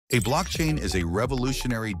A blockchain is a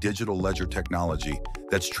revolutionary digital ledger technology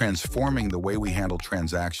that's transforming the way we handle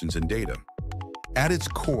transactions and data. At its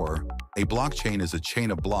core, a blockchain is a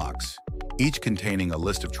chain of blocks, each containing a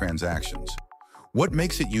list of transactions. What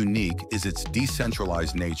makes it unique is its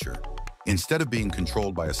decentralized nature. Instead of being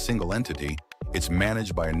controlled by a single entity, it's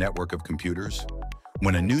managed by a network of computers.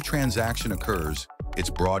 When a new transaction occurs, it's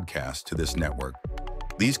broadcast to this network.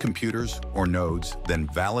 These computers, or nodes, then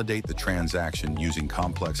validate the transaction using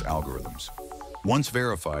complex algorithms. Once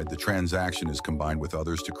verified, the transaction is combined with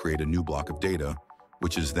others to create a new block of data,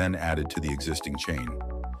 which is then added to the existing chain.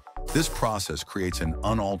 This process creates an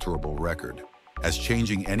unalterable record, as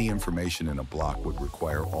changing any information in a block would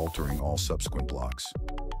require altering all subsequent blocks.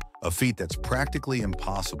 A feat that's practically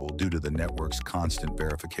impossible due to the network's constant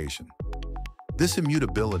verification. This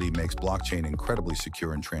immutability makes blockchain incredibly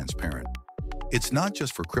secure and transparent. It's not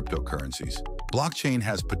just for cryptocurrencies. Blockchain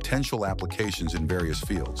has potential applications in various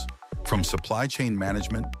fields, from supply chain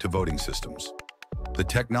management to voting systems. The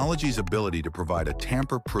technology's ability to provide a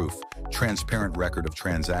tamper-proof, transparent record of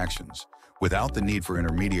transactions without the need for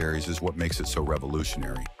intermediaries is what makes it so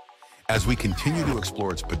revolutionary. As we continue to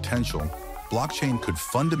explore its potential, blockchain could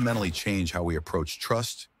fundamentally change how we approach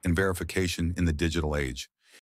trust and verification in the digital age.